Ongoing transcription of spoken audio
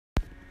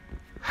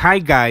Hi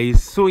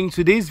guys, so in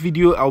today's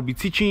video I'll be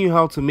teaching you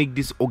how to make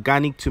this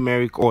organic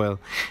turmeric oil.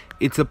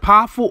 It's a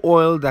powerful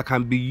oil that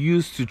can be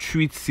used to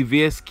treat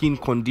severe skin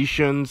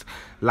conditions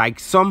like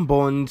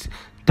sunburns,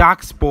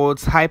 dark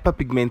spots,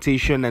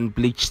 hyperpigmentation and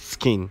bleached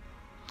skin.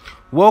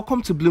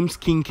 Welcome to Bloom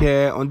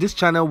Skincare. On this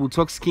channel we'll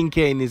talk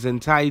skincare in its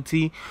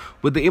entirety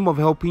with the aim of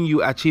helping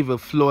you achieve a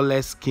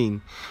flawless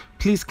skin.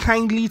 Please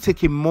kindly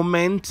take a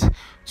moment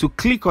to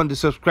click on the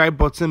subscribe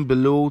button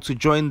below to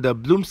join the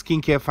Bloom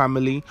Skincare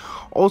family.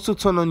 Also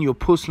turn on your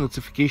post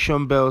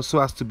notification bell so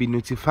as to be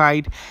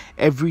notified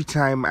every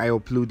time I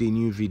upload a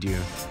new video.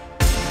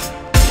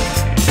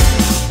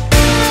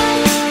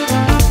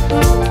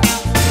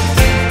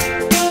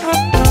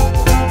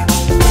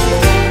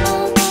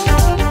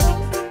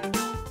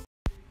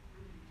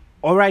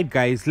 Alright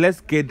guys, let's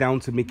get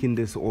down to making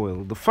this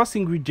oil. The first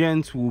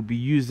ingredient we'll be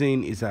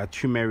using is our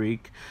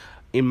turmeric.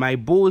 In my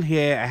bowl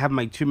here I have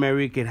my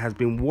turmeric. It has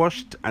been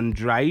washed and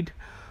dried,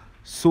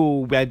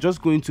 so we are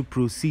just going to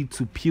proceed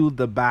to peel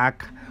the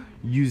back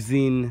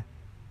using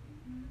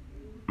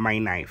my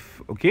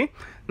knife. Okay,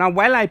 now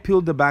while I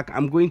peel the back,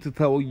 I'm going to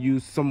tell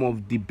you some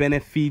of the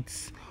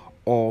benefits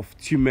of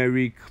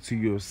turmeric to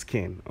your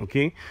skin.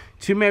 Okay,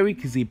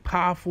 turmeric is a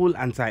powerful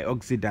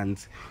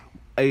antioxidant,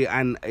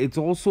 and it's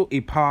also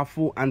a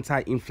powerful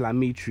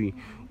anti-inflammatory,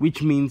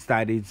 which means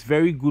that it's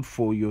very good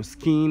for your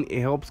skin.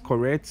 It helps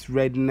correct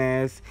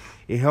redness,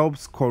 it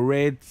helps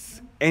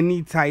correct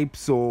any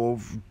types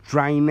of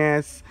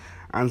dryness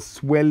and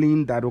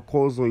swelling that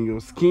occurs on your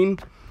skin.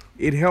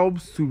 It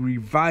helps to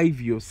revive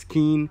your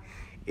skin.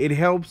 It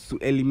helps to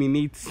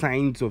eliminate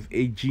signs of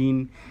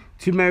aging.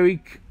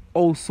 Turmeric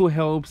also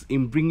helps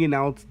in bringing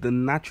out the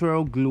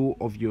natural glow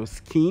of your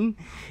skin.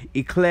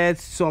 It clears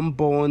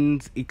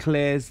sunburns, it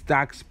clears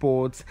dark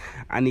spots,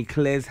 and it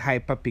clears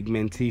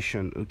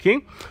hyperpigmentation.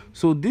 Okay,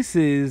 so this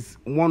is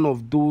one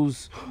of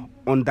those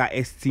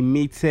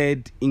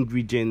underestimated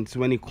ingredients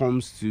when it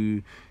comes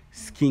to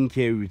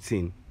skincare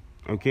routine.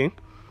 Okay,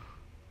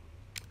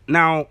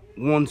 now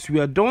once we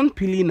are done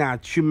peeling our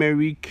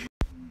turmeric,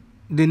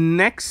 the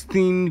next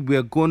thing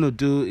we're going to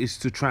do is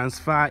to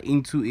transfer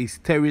into a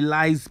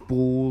sterilized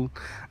bowl,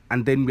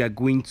 and then we are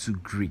going to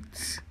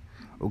grate.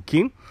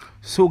 Okay,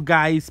 so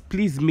guys,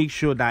 please make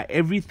sure that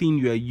everything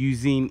you are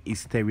using is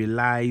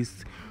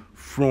sterilized.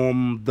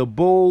 From the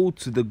bowl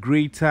to the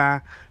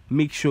grater,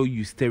 make sure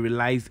you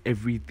sterilize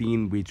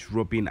everything with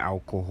rubbing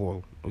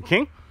alcohol.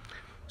 Okay,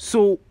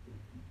 so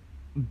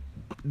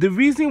the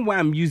reason why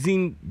I'm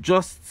using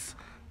just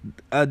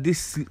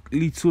this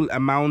little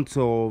amount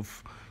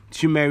of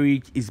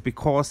turmeric is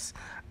because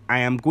I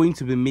am going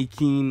to be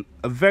making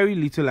a very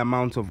little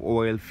amount of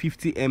oil,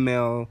 50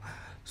 ml,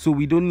 so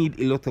we don't need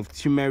a lot of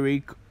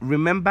turmeric.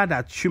 Remember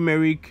that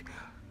turmeric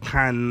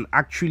can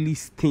actually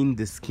stain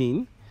the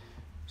skin,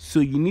 so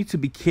you need to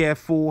be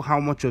careful how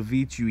much of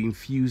it you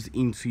infuse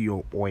into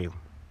your oil.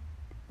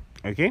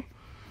 Okay,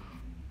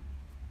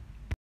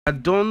 we're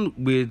done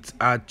with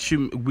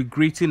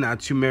grating our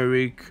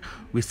turmeric.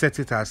 We set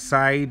it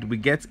aside. We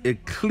get a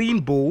clean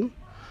bowl.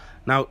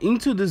 Now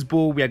into this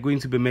bowl we are going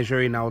to be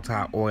measuring out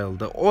our oil.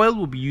 The oil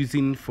we'll be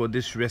using for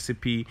this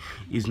recipe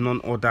is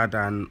none other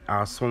than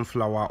our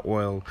sunflower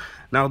oil.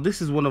 Now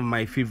this is one of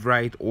my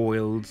favorite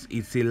oils.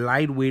 It's a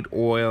lightweight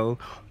oil,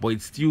 but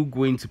it's still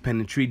going to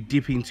penetrate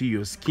deep into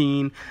your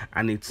skin,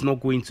 and it's not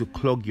going to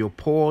clog your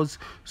pores,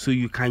 so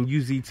you can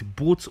use it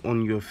both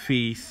on your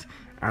face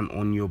and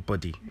on your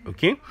body.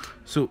 Okay,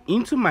 so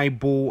into my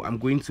bowl I'm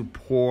going to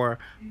pour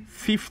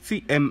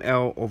 50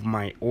 ml of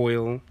my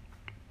oil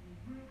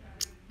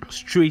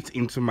straight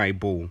into my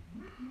bowl.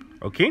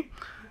 Okay,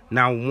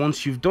 now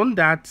once you've done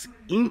that,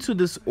 into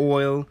this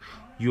oil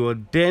you're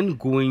then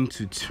going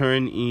to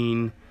turn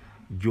in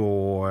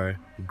your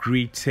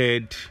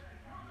grated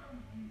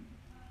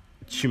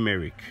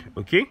turmeric.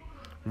 Okay,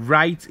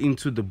 right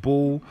into the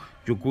bowl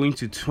you're going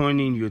to turn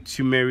in your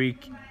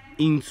turmeric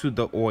into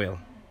the oil.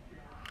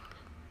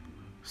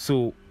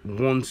 So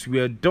once we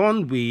are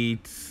done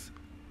with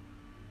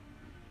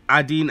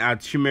adding our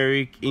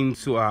turmeric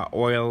into our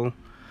oil,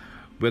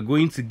 we're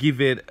going to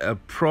give it a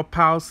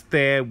proper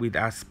stir with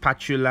our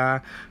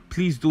spatula.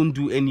 Please don't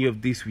do any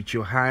of this with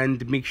your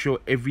hand. Make sure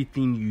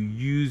everything you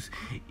use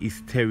is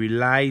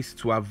sterilized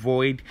to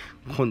avoid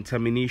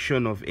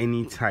contamination of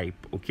any type.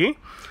 Okay,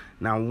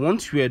 now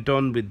once we are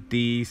done with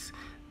this,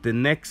 the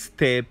next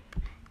step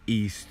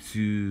is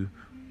to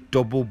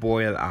double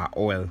boil our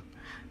oil.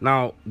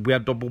 Now we are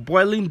double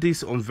boiling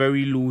this on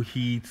very low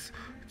heat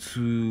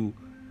to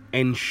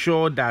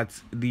ensure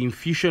that the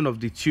infusion of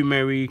the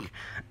turmeric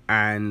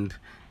and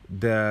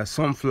the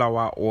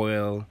sunflower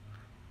oil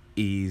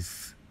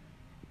is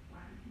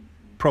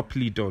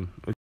properly done.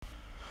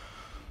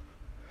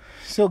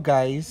 So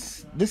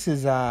guys, this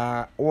is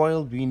our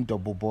oil being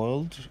double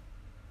boiled,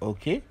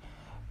 okay,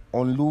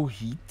 on low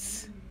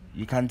heat.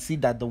 You can see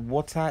that the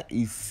water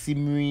is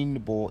simmering,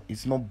 but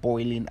it's not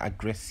boiling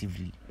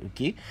aggressively.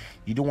 Okay,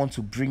 you don't want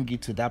to bring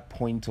it to that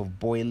point of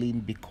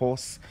boiling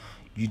because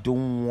you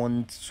don't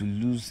want to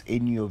lose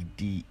any of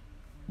the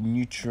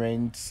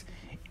nutrients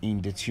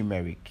in the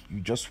turmeric.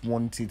 You just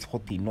want it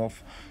hot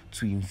enough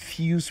to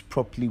infuse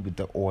properly with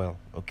the oil.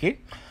 Okay,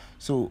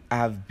 so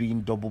I've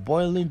been double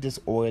boiling this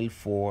oil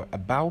for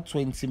about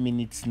 20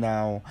 minutes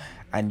now,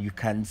 and you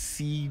can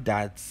see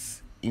that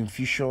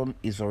infusion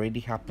is already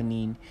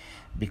happening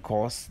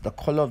because the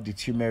color of the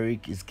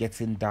turmeric is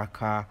getting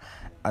darker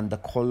and the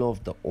color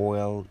of the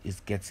oil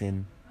is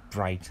getting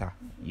brighter.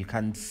 You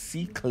can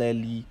see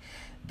clearly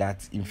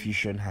that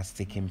infusion has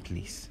taken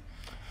place.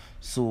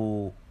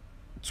 So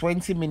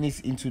 20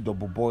 minutes into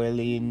double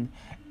boiling,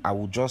 I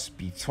will just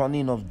be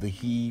turning off the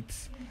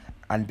heat,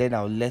 and then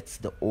I'll let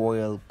the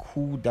oil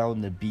cool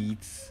down a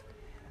bit,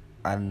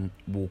 and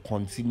we'll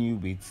continue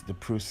with the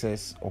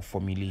process of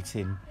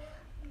formulating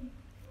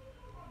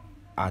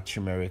our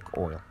turmeric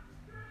oil.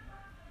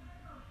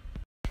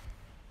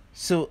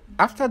 So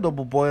after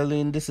double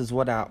boiling, this is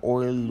what our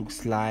oil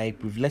looks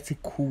like. We've let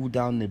it cool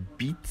down a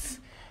bit.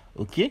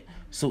 Okay,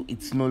 so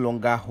it's no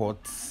longer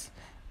hot,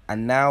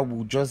 and now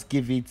we'll just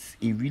give it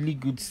a really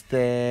good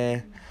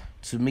stir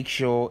to make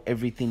sure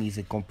everything is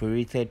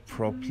incorporated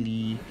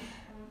properly,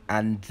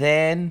 and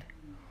then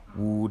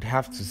we would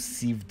have to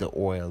sieve the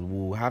oil.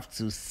 We'll have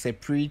to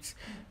separate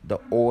the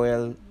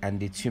oil and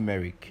the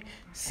turmeric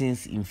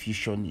since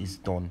infusion is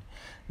done.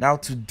 Now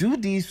to do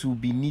this, we'll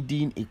be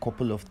needing a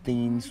couple of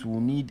things.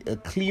 We'll need a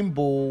clean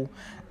bowl,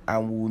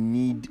 and we'll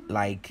need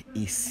like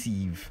a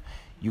sieve.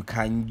 You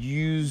can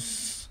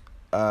use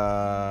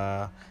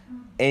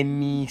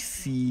any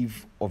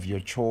sieve of your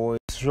choice.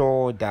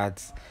 Sure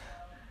that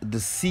the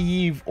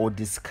sieve or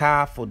the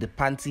scarf or the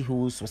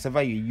pantyhose,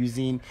 whatever you're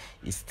using,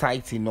 is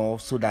tight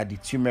enough so that the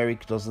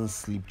turmeric doesn't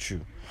slip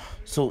through.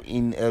 So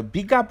in a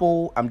bigger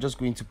bowl, I'm just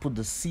going to put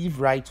the sieve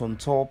right on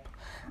top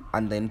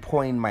and then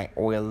pour in my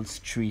oil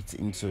straight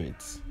into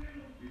it.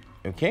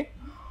 Okay,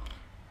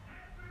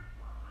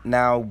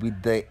 now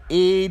with the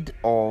aid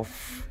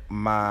of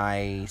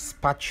my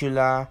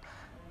spatula,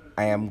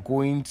 I am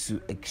going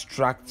to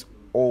extract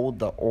all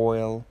the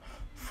oil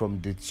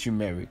from the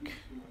turmeric.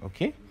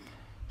 Okay,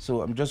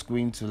 so I'm just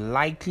going to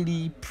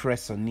lightly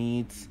press on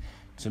it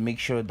to make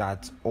sure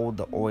that all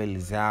the oil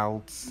is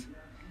out.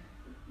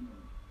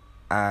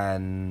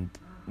 And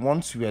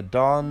once we are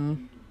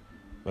done,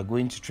 we're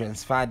going to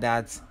transfer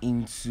that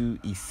into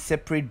a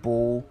separate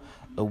bowl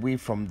away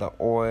from the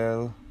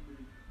oil.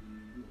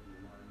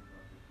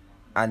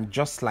 And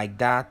just like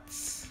that,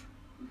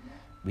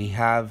 we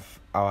have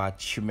our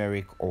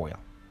turmeric oil.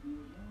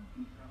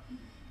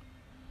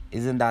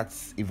 Isn't that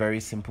a very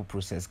simple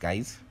process,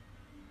 guys?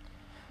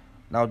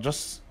 Now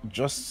just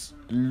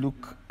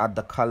look at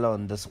the color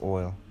on this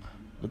oil.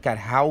 Look at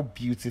how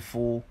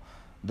beautiful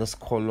this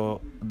color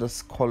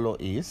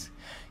is.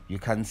 You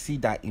can see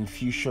that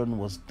infusion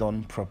was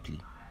done properly.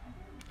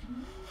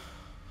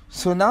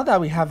 So now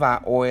that we have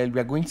our oil, we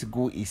are going to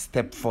go a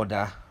step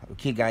further.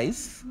 Okay,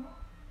 guys,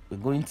 we're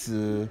going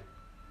to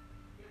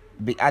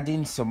be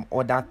adding some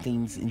other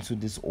things into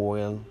this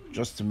oil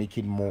just to make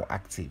it more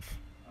active.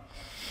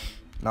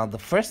 Now the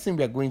first thing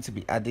we are going to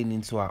be adding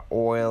into our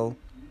oil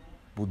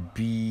would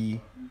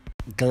be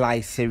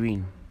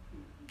glycerin.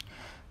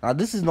 Now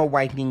this is not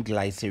whitening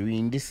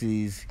glycerin, this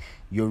is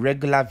your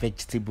regular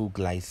vegetable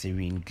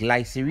glycerin.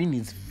 Glycerin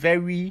is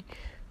very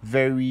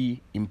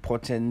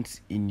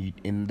important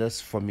in this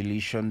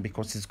formulation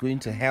because it's going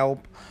to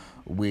help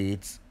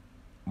with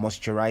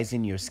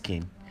moisturizing your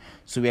skin.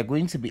 So we are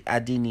going to be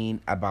adding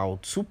in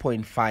about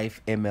 2.5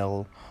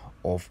 ml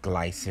of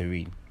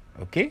glycerin.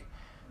 Okay,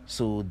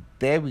 so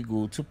there we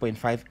go,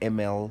 2.5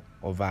 ml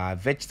of our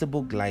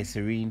vegetable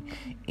glycerin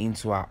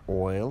into our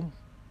oil.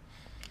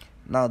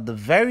 Now the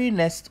very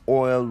next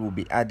oil we'll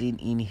be adding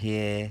in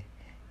here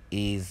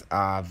is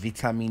our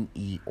vitamin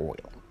E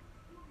oil.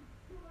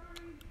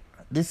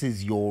 This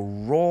is your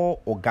raw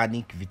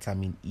organic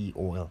vitamin E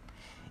oil.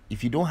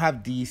 If you don't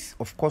have this,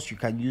 of course you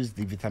can use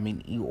the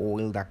vitamin E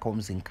oil that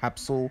comes in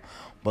capsule,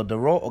 but the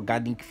raw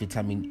organic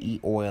vitamin E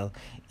oil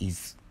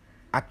is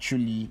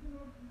actually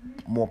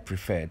more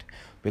preferred.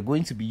 We're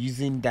going to be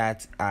using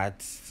that at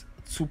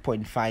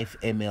 2.5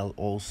 ml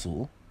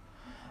also.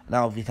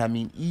 Now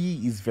vitamin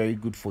E is very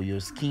good for your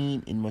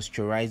skin. It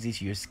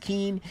moisturizes your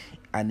skin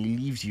and it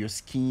leaves your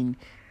skin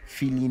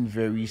feeling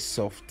very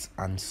soft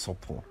and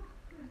supple.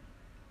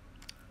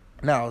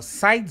 Now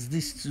besides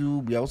these two,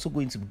 we're also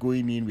going to be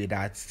going in with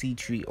our tea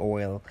tree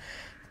oil.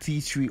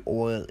 Tea tree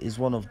oil is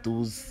one of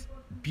those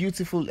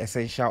beautiful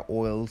essential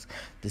oils.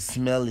 The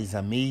smell is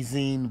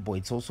amazing, but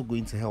it's also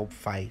going to help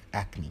fight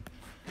acne.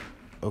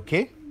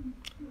 Okay,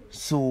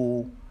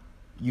 so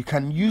you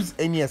can use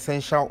any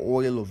essential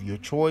oil of your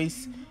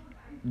choice.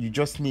 You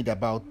just need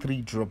about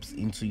 3 drops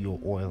into your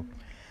oil.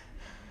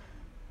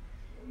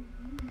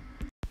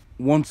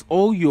 Once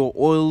all your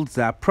oils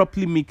are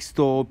properly mixed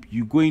up,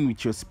 you go in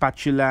with your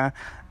spatula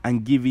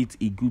and give it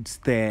a good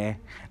stir,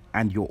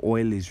 and your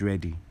oil is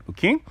ready.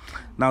 Okay,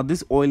 now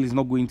this oil is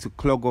not going to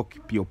clog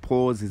up your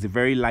pores. It's a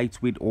very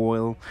lightweight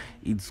oil.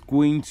 It's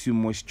going to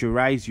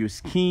moisturize your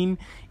skin.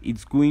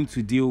 It's going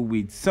to deal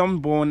with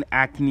sunburn,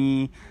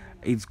 acne.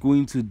 It's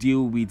going to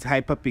deal with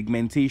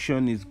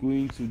hyperpigmentation. It's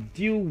going to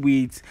deal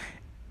with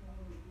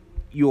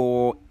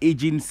your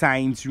aging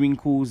signs,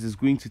 wrinkles, is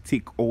going to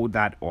take all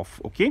that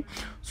off. Okay,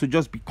 so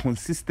just be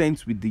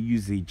consistent with the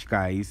usage,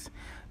 guys.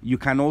 You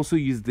can also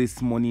use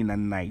this morning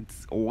and night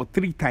or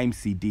 3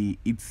 times a day.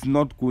 It's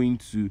not going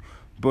to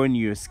burn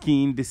your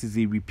skin. This is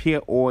a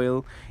repair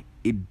oil.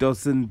 It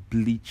doesn't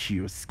bleach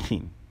your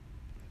skin.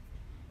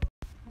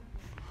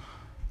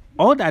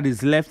 All that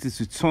is left is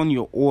to turn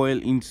your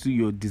oil into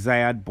your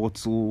desired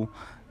bottle.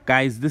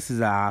 Guys, this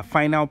is our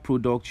final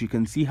product. You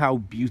can see how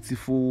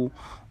beautiful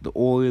the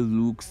oil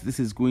looks.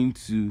 This is going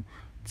to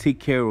take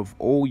care of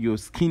all your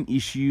skin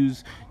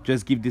issues.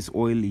 Just give this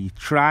oil a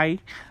try.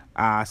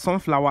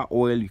 Sunflower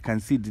oil, you can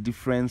see the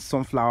difference.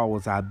 Sunflower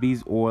was our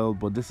base oil,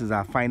 but this is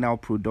our final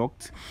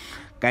product.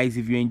 Guys,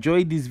 if you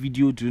enjoyed this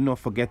video, do not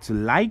forget to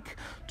like,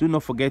 do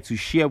not forget to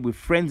share with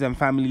friends and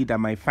family that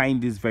might find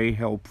this very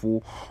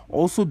helpful.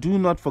 Also, do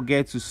not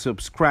forget to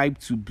subscribe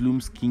to Bloom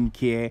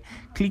Skincare.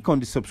 Click on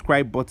the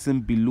subscribe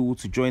button below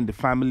to join the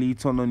family.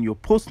 Turn on your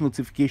post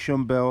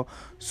notification bell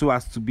so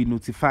as to be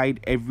notified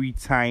every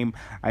time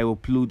I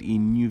upload a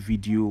new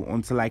video.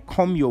 Until I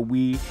come your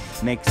way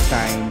next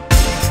time,